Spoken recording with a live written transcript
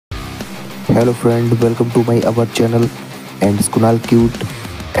Hello friend, welcome to my our channel and Kunal Cute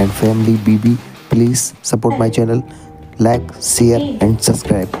and family Bibi. Please support my channel, like, share and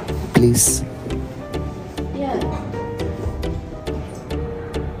subscribe. Please.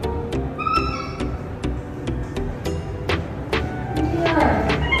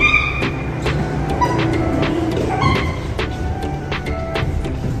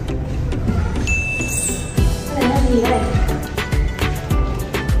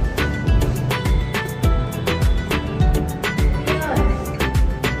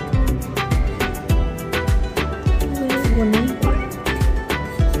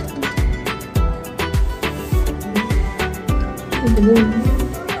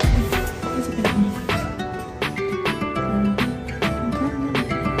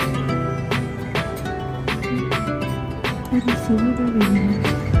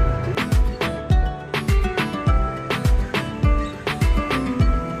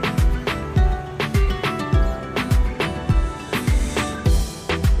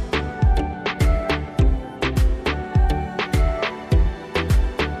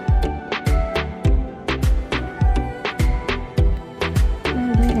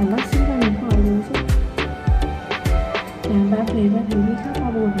 Ba thấy đi khắp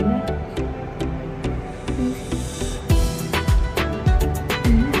qua buồn thế này.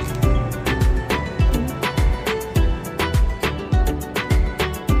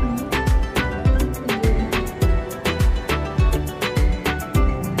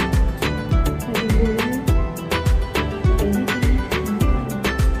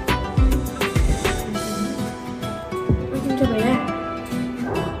 Cho bé này.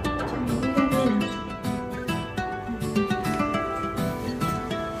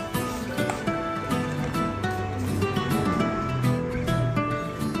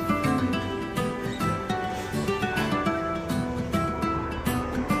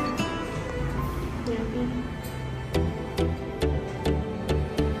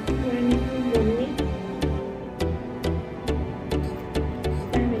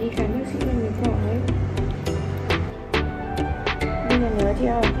 Nhớ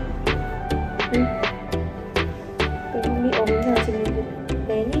chưa? Tôi không bị ốm giờ chỉ mình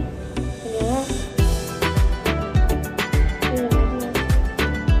đến ý. Tôi nhớ không? Bây giờ nói chưa?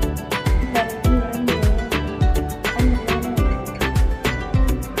 Đặt đi ăn nhiều. Ăn được ngon không?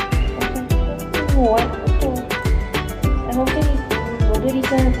 Không ngủ ấy. Hôm trước đi, bố đưa đi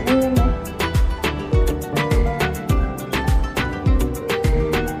chơi cũng vui đấy.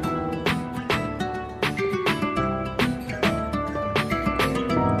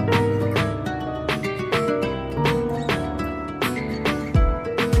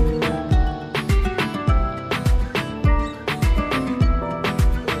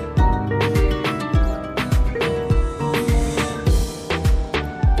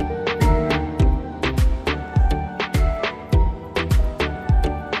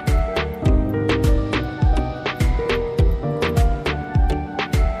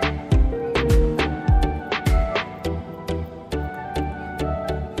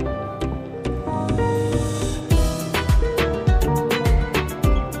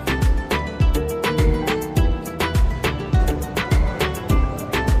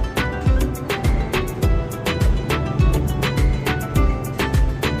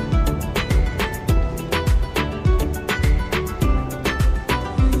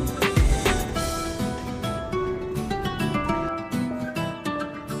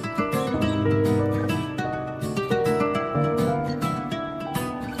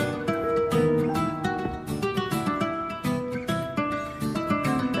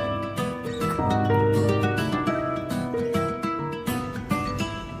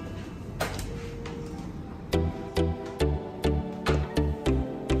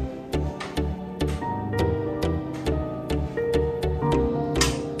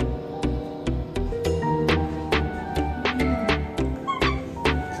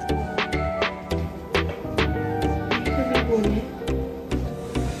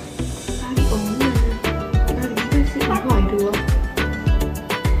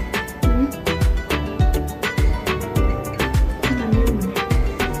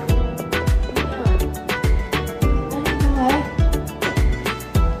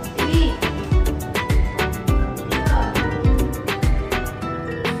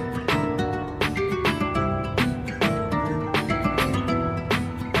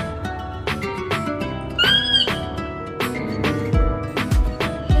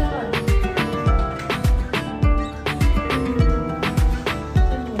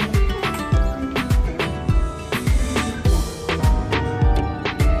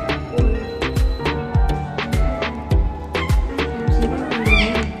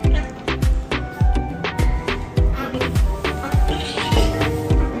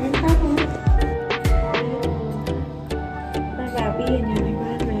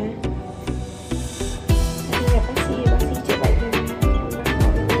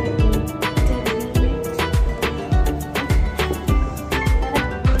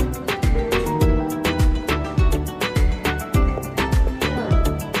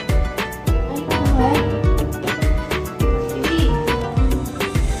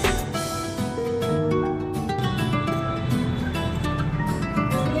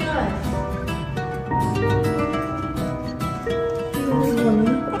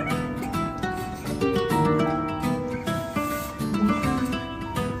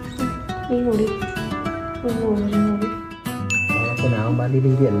 Đi ngủ đi. Ngủ rồi ngủ đi. Quần áo bạn đi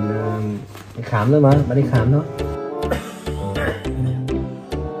bệnh viện để khám thôi mà, bạn đi khám thôi.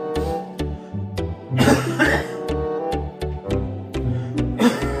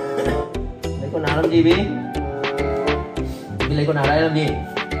 Lấy quần áo làm gì Bi? Bi lấy quần áo đây làm gì?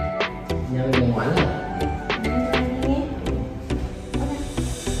 Nhà mình ngoan rồi.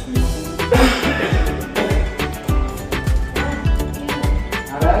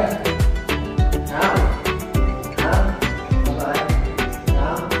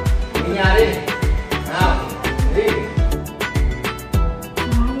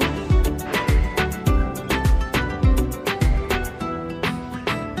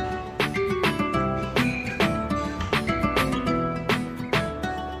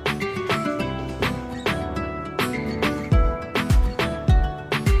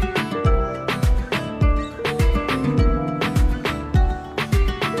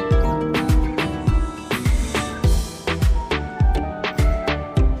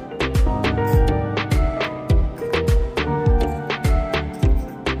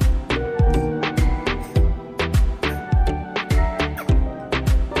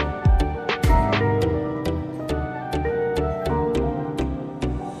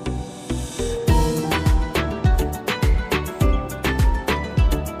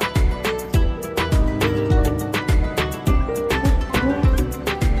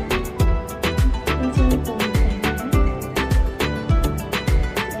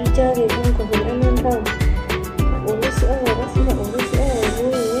 Chơi thì không có việc ăn đâu. Uống nước sữa rồi, bác sĩ bảo uống nước sữa rồi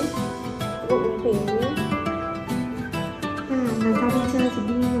vui rồi ấy. Bụng phải nhé. Lần sau đi chơi chị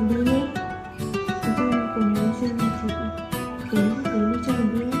đi mình đi nhé. Lần sau cùng đi chơi mình chị đến đi chơi mình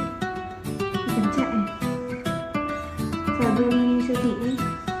đi nhé. Đi cắm trại. Giờ đưa đi siêu thị ấy.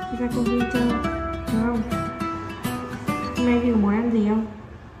 Đi ra công viên chơi. Đúng không? Hôm nay thì muốn ăn gì không?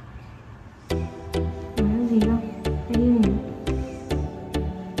 Muốn ăn gì không? Hay đi ngủ?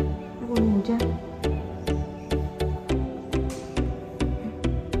 Buồn ngủ chưa?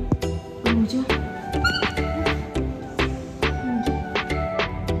 Buồn ngủ chưa?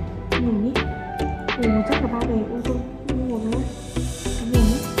 Ngủ đi. Ngủ chắc là ba về cũng không. Ngủ nữa. Ngủ đi.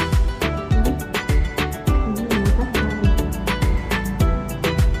 Ngủ chắc là ba về.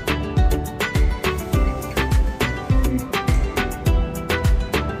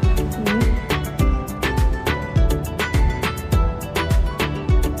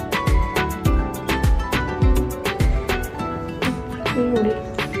 Đi ngủ đi.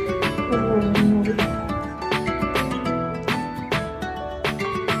 Ngủ đi.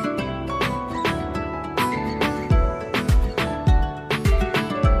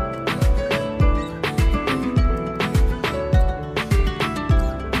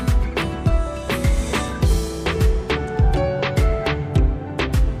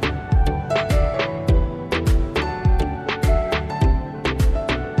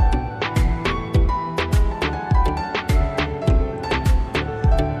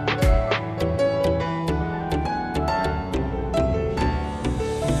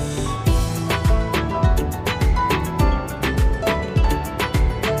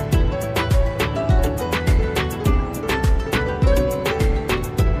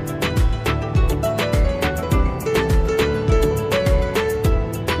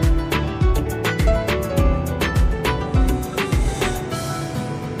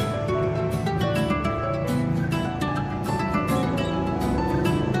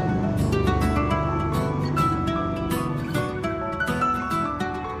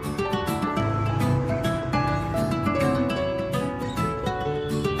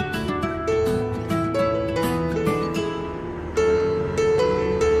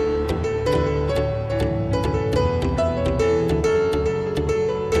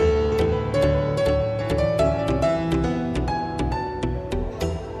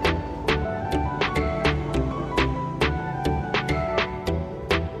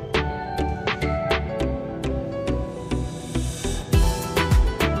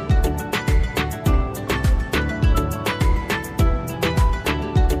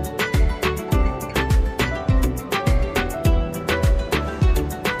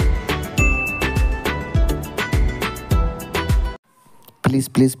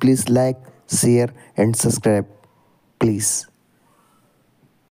 Please like, share and subscribe. Please.